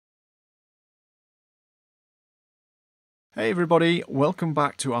Hey everybody, welcome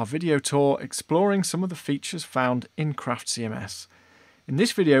back to our video tour exploring some of the features found in Craft CMS. In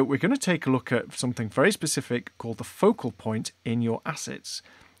this video we're going to take a look at something very specific called the focal point in your assets.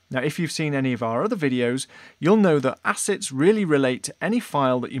 Now if you've seen any of our other videos, you'll know that assets really relate to any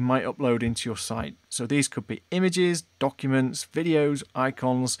file that you might upload into your site. So these could be images, documents, videos,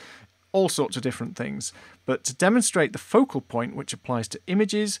 icons, all sorts of different things. But to demonstrate the focal point which applies to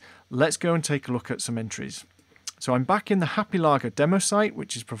images, let's go and take a look at some entries. So I'm back in the Happy Lager demo site,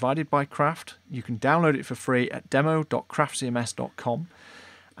 which is provided by Craft. You can download it for free at demo.craftcms.com.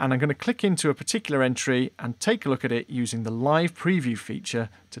 And I'm going to click into a particular entry and take a look at it using the live preview feature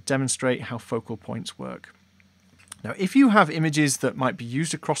to demonstrate how focal points work. Now, if you have images that might be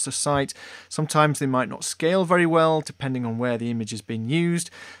used across the site, sometimes they might not scale very well depending on where the image has been used.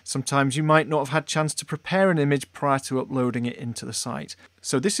 Sometimes you might not have had a chance to prepare an image prior to uploading it into the site.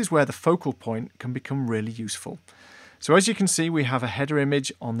 So this is where the focal point can become really useful. So as you can see, we have a header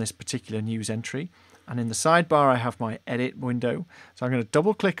image on this particular news entry. And in the sidebar, I have my edit window. So I'm going to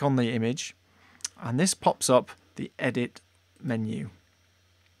double click on the image and this pops up the edit menu.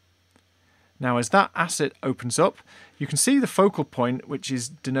 Now as that asset opens up, you can see the focal point, which is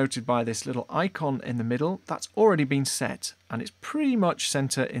denoted by this little icon in the middle. That's already been set and it's pretty much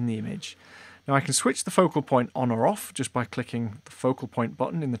center in the image. Now I can switch the focal point on or off just by clicking the focal point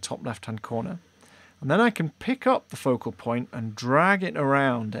button in the top left hand corner. And then I can pick up the focal point and drag it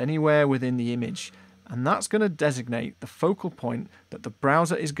around anywhere within the image. And that's going to designate the focal point that the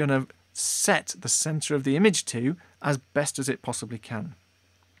browser is going to set the center of the image to as best as it possibly can.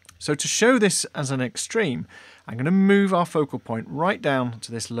 So to show this as an extreme, I'm going to move our focal point right down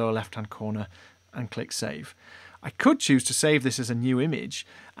to this lower left-hand corner and click Save. I could choose to save this as a new image,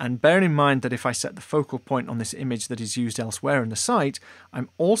 and bearing in mind that if I set the focal point on this image that is used elsewhere in the site, I'm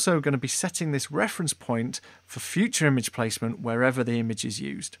also going to be setting this reference point for future image placement wherever the image is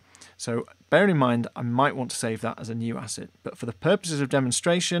used. So bearing in mind, I might want to save that as a new asset, but for the purposes of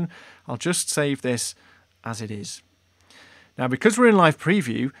demonstration, I'll just save this as it is. Now, because we're in live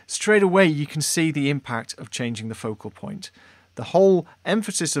preview, straight away you can see the impact of changing the focal point. The whole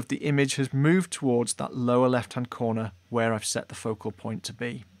emphasis of the image has moved towards that lower left-hand corner where I've set the focal point to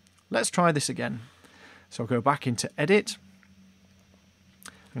be. Let's try this again. So I'll go back into Edit.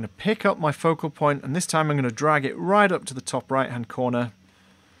 I'm going to pick up my focal point and this time I'm going to drag it right up to the top right-hand corner.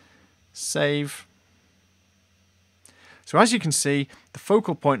 Save. So as you can see, the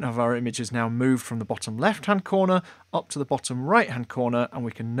focal point of our image has now moved from the bottom left-hand corner up to the bottom right-hand corner, and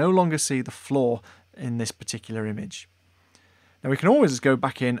we can no longer see the flaw in this particular image. Now we can always go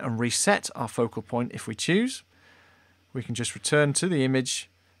back in and reset our focal point if we choose. We can just return to the image,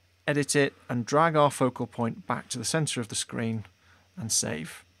 edit it, and drag our focal point back to the center of the screen and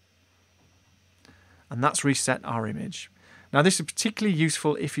save. And that's reset our image. Now this is particularly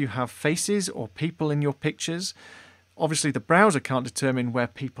useful if you have faces or people in your pictures. Obviously the browser can't determine where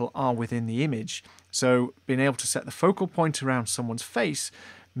people are within the image, so being able to set the focal point around someone's face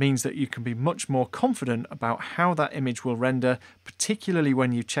means that you can be much more confident about how that image will render, particularly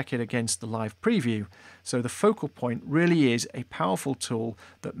when you check it against the live preview. So the focal point really is a powerful tool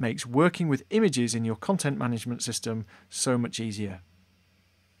that makes working with images in your content management system so much easier.